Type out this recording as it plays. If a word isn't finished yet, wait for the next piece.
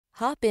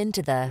Hop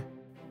into the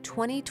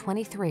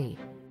 2023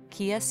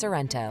 Kia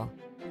Sorento.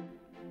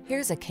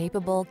 Here's a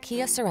capable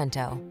Kia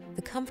Sorento,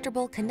 the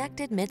comfortable,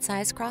 connected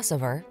midsize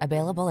crossover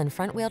available in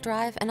front-wheel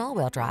drive and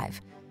all-wheel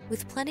drive.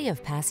 With plenty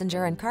of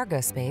passenger and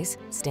cargo space,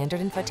 standard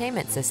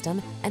infotainment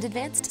system, and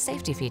advanced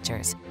safety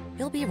features,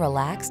 you'll be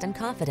relaxed and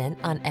confident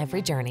on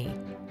every journey.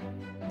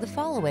 The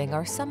following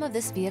are some of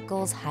this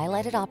vehicle's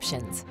highlighted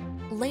options: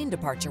 lane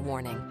departure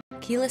warning,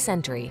 keyless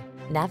entry,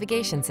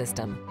 navigation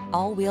system,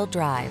 all-wheel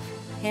drive,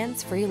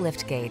 hands-free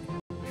liftgate,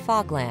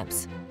 fog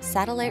lamps,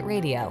 satellite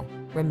radio,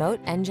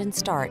 remote engine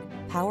start,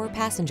 power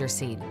passenger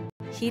seat,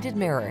 heated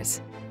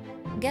mirrors.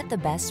 Get the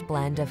best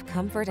blend of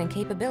comfort and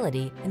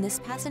capability in this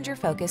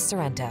passenger-focused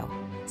Sorento.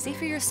 See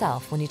for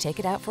yourself when you take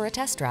it out for a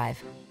test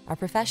drive. Our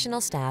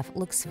professional staff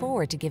looks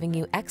forward to giving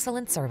you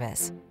excellent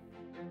service.